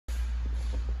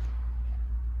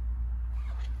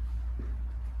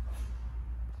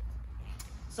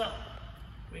So,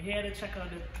 we're here to check out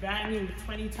the brand new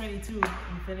 2022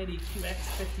 Infiniti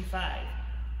QX55.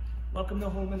 Welcome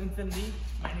to Holman Infiniti.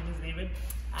 My name is David.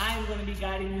 I'm going to be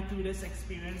guiding you through this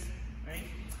experience, right?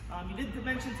 You did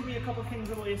mention to me a couple things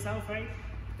about yourself, right?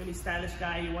 Really stylish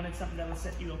guy, you wanted something that will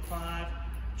set you apart,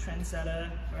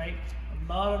 trendsetter, right?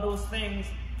 A lot of those things,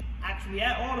 actually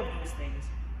all of those things,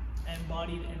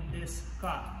 embodied in this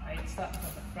car, right? Starting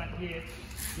from the front here,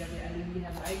 you have your LED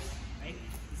headlights, right?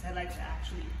 These headlights are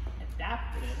actually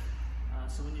adaptive,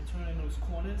 so when you turn in those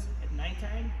corners at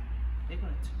nighttime, they're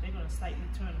gonna slightly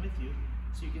turn with you,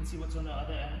 so you can see what's on the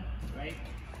other end, right?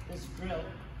 This grille,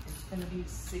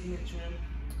 Infiniti's signature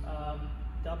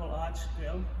double arch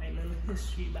grille, right? Little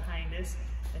history behind this.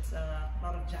 It's a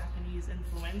lot of Japanese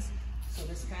influence, so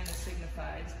this kind of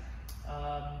signifies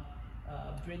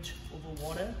bridge over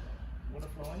water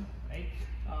flowing, right?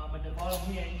 At the bottom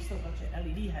here, you still got your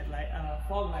LED headlight,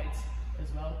 fog lights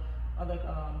as well. Other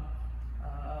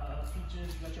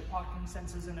features, you got your parking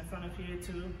sensors in the front of here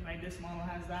too, right? This model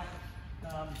has that.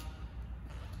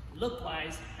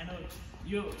 Look-wise, I know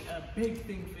a big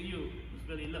thing for you is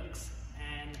really looks,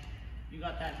 and you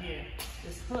got that here.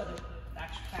 This hood, the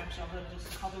actual clamshell hood,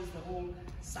 just covers the whole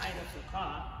side of the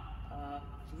car.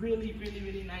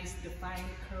 Really nice defined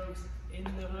curves in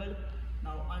the hood.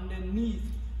 Now underneath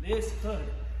this hood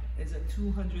is a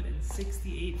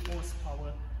 268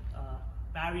 horsepower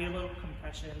variable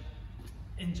compression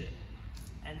engine.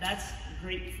 And that's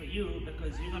great for you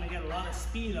because you're gonna get a lot of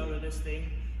speed out of this thing,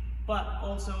 but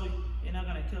also you're not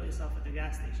gonna kill yourself at the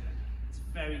gas station. It's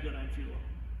very good on fuel,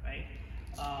 right?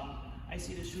 I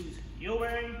see the shoes you're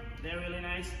wearing, they're really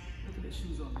nice. Look at the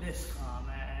shoes on this car,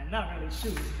 man. Not really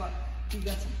shoes, but you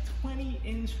got some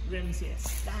 20-inch rims here,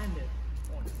 standard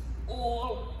on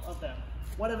all of them.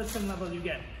 Whatever trim level you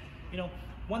get. You know,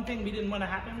 one thing we didn't want to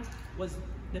happen was,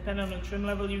 depending on the trim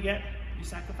level you get, you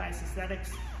sacrifice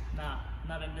aesthetics. Nah,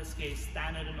 not in this case.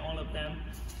 Standard in all of them.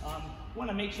 You want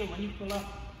to make sure when you pull up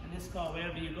in this car,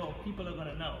 wherever you go, people are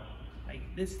gonna know. Like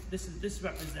this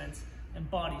represents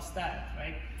embodied style,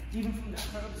 right? Even from the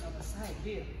curves on the side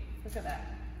here, look at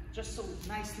that. Just so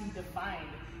nicely defined,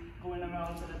 going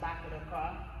around to the back of the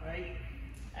car, right?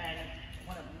 And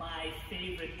one of my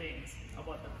favorite things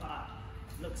about the car,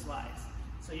 looks-wise.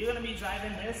 So you're gonna be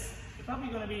driving this, you're probably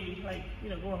gonna be like,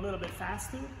 going a little bit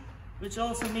faster, which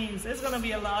also means there's gonna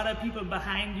be a lot of people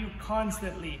behind you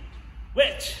constantly,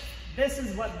 which, this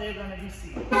is what they're gonna be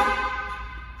seeing.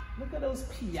 Look at those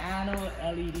piano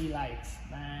LED lights,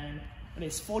 man.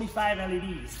 There's 45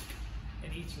 LEDs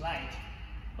in each light,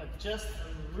 but just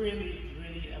a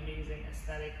really amazing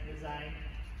aesthetic design.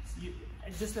 So you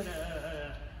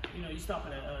stop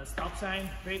at a stop sign,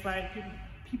 brake light,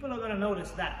 people are gonna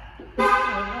notice that.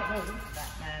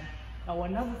 Man. Now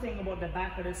another thing about the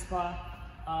back of this car,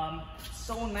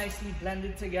 so nicely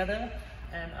blended together,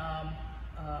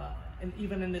 and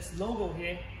even in this logo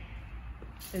here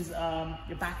is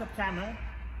your backup camera,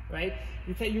 right?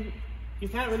 You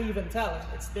can't really even tell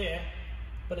it's there,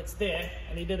 but it's there,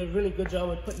 and they did a really good job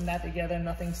with putting that together,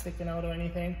 nothing sticking out or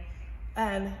anything.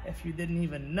 And if you didn't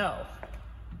even know,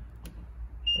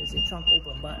 there's your trunk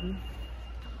open button,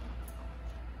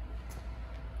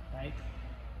 right?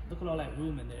 Look at all that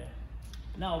room in there.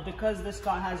 Now, because this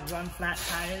car has run flat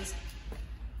tires,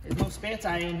 there's no spare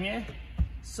tire in here,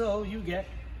 so you get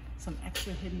some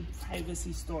extra hidden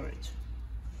privacy storage.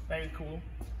 Very cool.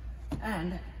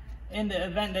 And in the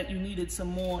event that you needed some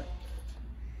more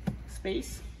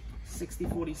space,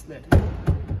 60/40 split.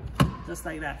 Just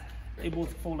like that. They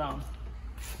both fold down.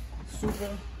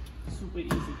 Super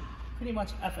easy. Pretty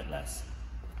much effortless.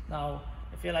 Now,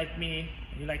 if you're like me,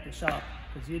 and you like to shop,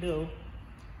 because you do,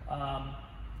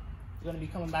 you're gonna be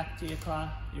coming back to your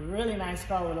car, your really nice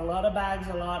car with a lot of bags,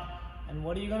 and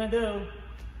what are you gonna do?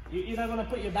 You're either gonna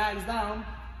put your bags down,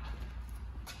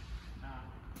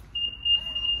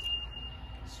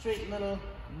 straight little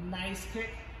nice kick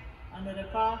under the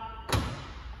car,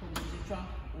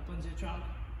 opens your trunk,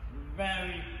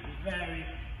 very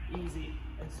easy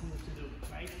and smooth to do,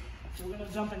 right? So we're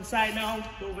gonna jump inside now,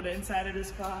 go over the inside of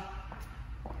this car.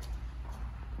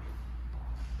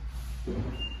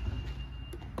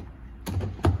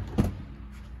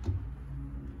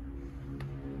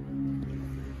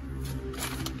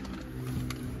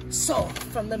 So,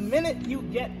 from the minute you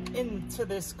get into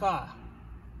this car,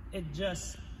 it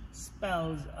just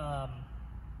spells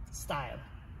style,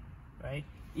 right?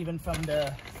 Even from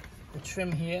the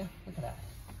trim here, look at that.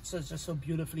 So it's just so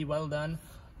beautifully well done.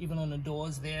 Even on the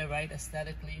doors there, right?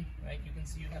 Aesthetically, right? You can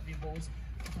see you have your Bose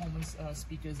performance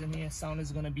speakers in here. Sound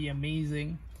is gonna be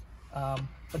amazing.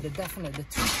 But the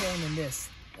two-tone in this,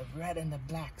 the red and the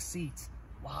black seats,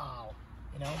 wow.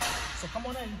 you know. So come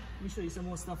on in, let me show you some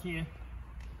more stuff here.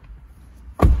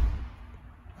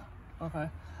 Okay,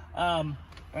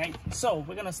 right, so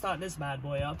we're gonna start this bad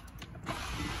boy up.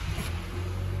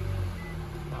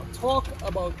 Now talk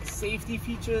about safety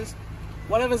features.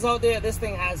 Whatever's out there, this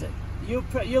thing has it. You're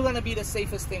gonna be the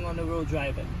safest thing on the road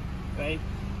driving, right?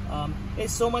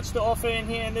 There's so much to offer in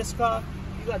here in this car.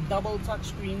 You got double touch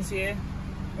screens here,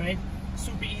 right?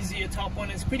 Super easy. Your top one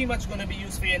is pretty much gonna be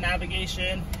used for your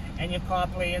navigation and your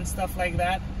CarPlay and stuff like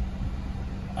that.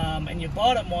 And your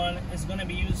bottom one is gonna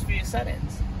be used for your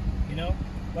settings, you know,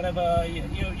 whatever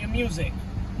your music,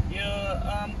 your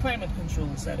climate control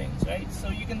settings, right? So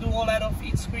you can do all that off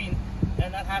each screen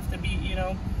and not have to be, you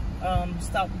know,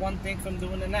 stop one thing from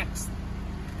doing the next.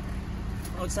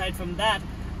 Outside from that,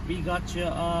 we got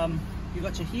your you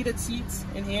got your heated seats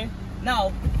in here.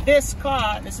 Now this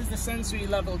car, this is the sensory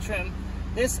level trim.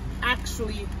 This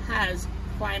actually has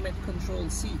climate control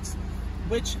seats,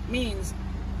 which means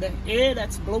the air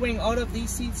that's blowing out of these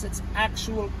seats, it's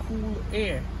actual cool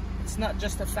air. It's not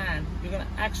just a fan. You're gonna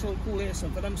actual cool air. So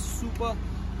for them super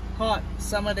hot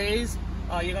summer days,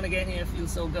 you're gonna get in here and feel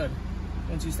so good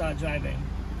once you start driving,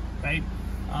 right?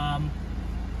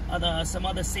 Some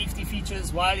other safety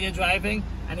features while you're driving.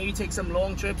 I know you take some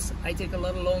long trips. I take a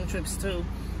lot of long trips too.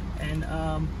 And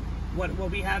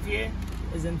what we have here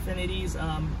is Infiniti's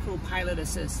Pro Pilot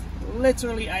Assist.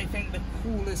 Literally, I think the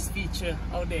coolest feature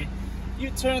out there. You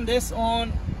turn this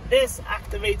on, this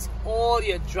activates all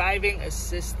your driving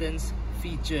assistance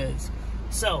features.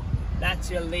 So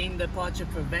that's your lane departure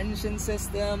prevention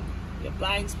system, your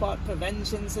blind spot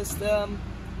prevention system,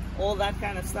 all that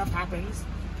kind of stuff happens.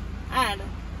 And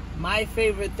my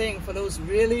favorite thing for those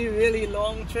really, really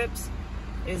long trips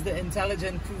is the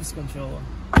intelligent cruise control.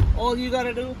 All you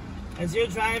gotta do as you're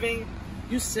driving,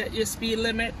 you set your speed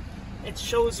limit. It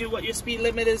shows you what your speed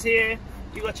limit is here.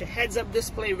 You got your heads-up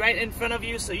display right in front of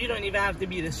you, so you don't even have to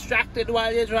be distracted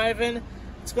while you're driving.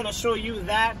 It's gonna show you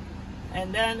that,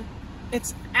 and then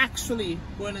it's actually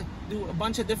going to do a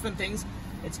bunch of different things.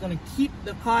 It's gonna keep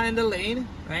the car in the lane,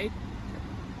 right?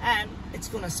 And it's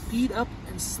gonna speed up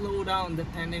and slow down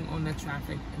depending on the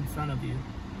traffic in front of you.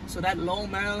 So that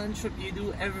long Maryland trip you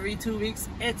do every 2 weeks,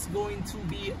 it's going to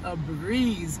be a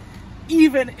breeze,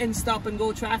 even in stop and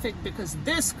go traffic, because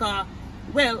this car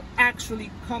will actually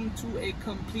come to a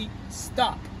complete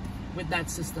stop with that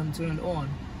system turned on.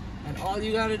 And all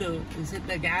you gotta do is hit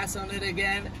the gas on it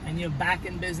again, and you're back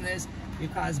in business. Your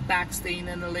car's back staying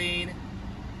in the lane,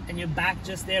 and you're back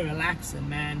just there relaxing,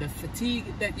 man. The fatigue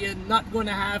that you're not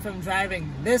gonna have from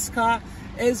driving this car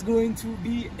is going to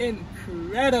be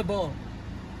incredible.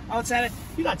 Outside of,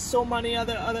 you got so many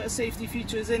other safety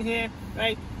features in here,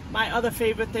 right? My other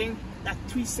favorite thing, that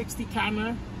 360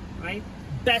 camera, right?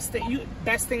 Best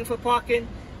thing for parking.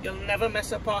 You'll never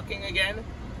mess up parking again.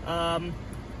 And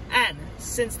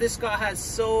since this car has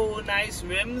so nice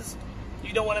rims,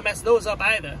 you don't want to mess those up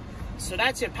either. So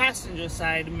that's your passenger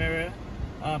side mirror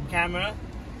camera.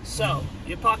 So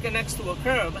you're parking next to a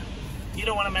curb, you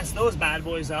don't want to mess those bad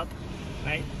boys up,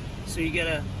 right? So you get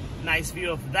a nice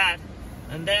view of that,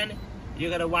 and then you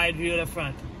got a wide view of the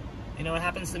front. You know what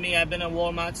happens to me? I've been in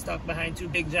Walmart stuck behind two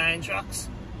big giant trucks,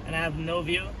 and I have no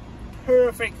view.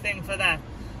 Perfect thing for that.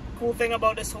 Cool thing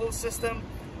about this whole system,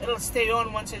 it'll stay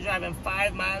on once you're driving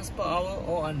 5 miles per hour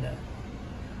or under.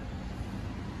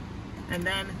 And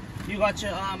then you got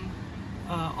your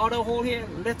auto hold here.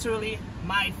 Literally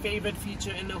my favorite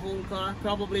feature in the whole car,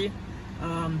 probably.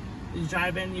 You're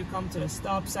driving, you come to a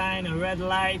stop sign, a red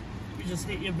light, you just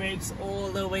hit your brakes all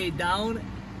the way down,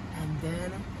 and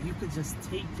then you could just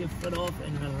take your foot off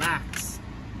and relax.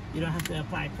 You don't have to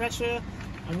apply pressure.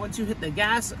 And once you hit the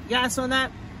gas on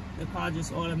that, the car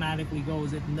just automatically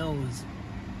goes. It knows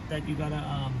that you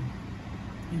gotta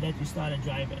that you started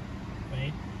driving,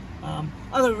 right?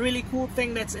 Other really cool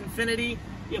thing that's Infiniti,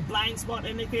 your blind spot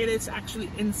indicator is actually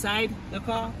inside the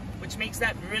car, which makes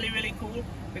that really, really cool,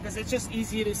 because it's just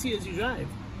easier to see as you drive.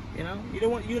 You know,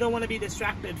 you don't want to be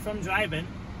distracted from driving,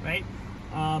 right?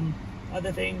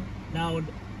 Other thing, now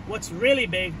what's really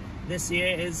big this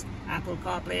year is Apple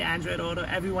CarPlay, Android Auto.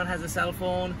 Everyone has a cell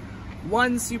phone.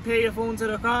 Once you pair your phone to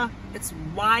the car, it's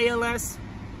wireless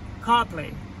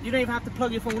CarPlay. You don't even have to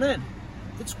plug your phone in.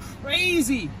 It's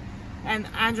crazy. And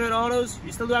Android Autos,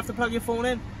 you still do have to plug your phone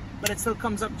in, but it still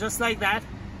comes up just like that,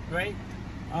 right?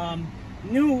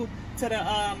 New to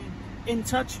the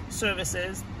InTouch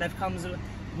services that comes with,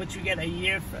 which you get a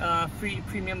year free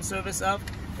premium service of,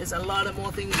 is a lot of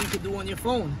more things you could do on your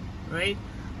phone, right?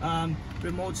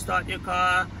 Remote start your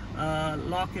car,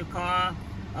 lock your car,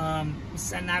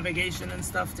 send navigation and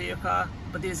stuff to your car.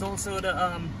 But there's also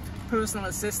the personal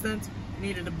assistant. You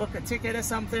needed to book a ticket or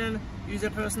something, use a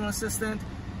personal assistant,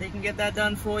 they can get that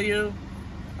done for you.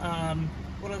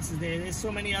 What else is there? There's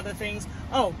so many other things.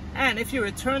 Oh, and if you're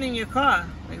returning your car,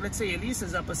 like let's say your lease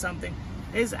is up or something,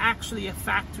 there's actually a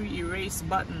factory erase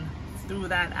button through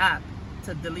that app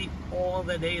to delete all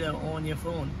the data on your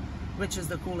phone, which is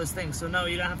the coolest thing. So no,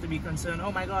 you don't have to be concerned,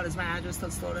 oh my god, is my address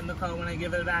still stored in the car when I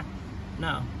give it back?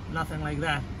 No, nothing like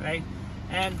that, right?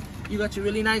 And you got your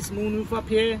really nice moonroof up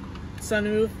here,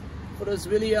 sunroof for those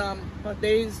really hot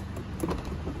days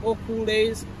or cool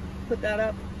days. Put that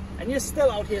up, and you're still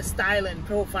out here styling,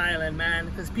 profiling, man,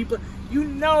 because people, you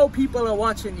know, people are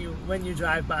watching you when you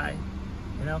drive by,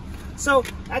 you know. So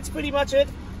that's pretty much it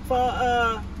for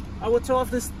our tour of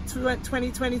this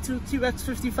 2022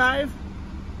 QX55.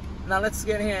 Now let's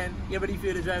get in here and get ready for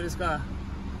you to drive this car.